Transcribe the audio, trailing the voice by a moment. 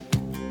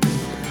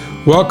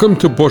Welcome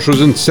to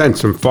Bushels and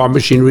Cents from Farm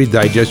Machinery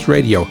Digest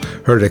Radio,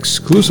 heard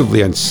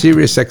exclusively on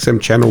Sirius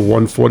XM Channel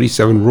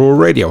 147 Rural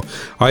Radio.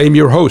 I am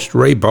your host,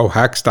 Ray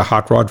Bohacz, the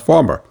Hot Rod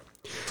Farmer.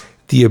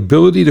 The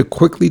ability to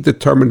quickly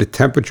determine the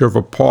temperature of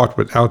a part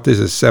without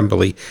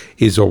disassembly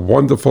is a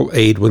wonderful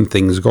aid when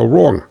things go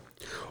wrong.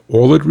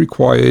 All it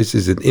requires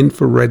is an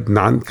infrared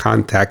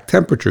non-contact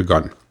temperature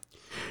gun.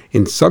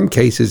 In some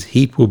cases,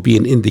 heat will be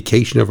an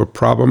indication of a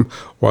problem,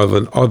 while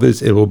in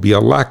others it will be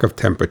a lack of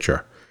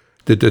temperature.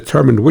 To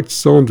determine which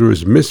cylinder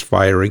is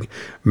misfiring,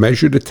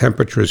 measure the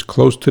temperature as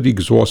close to the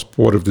exhaust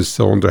port of the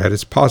cylinder head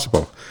as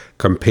possible.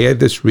 Compare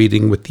this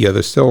reading with the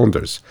other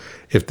cylinders.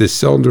 If the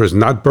cylinder is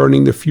not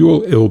burning the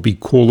fuel, it will be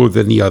cooler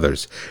than the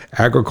others.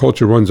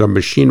 Agriculture runs on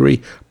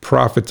machinery,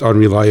 profits on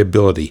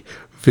reliability.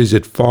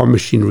 Visit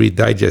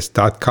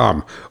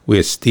farmmachinerydigest.com,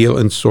 where steel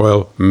and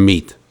soil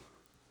meet.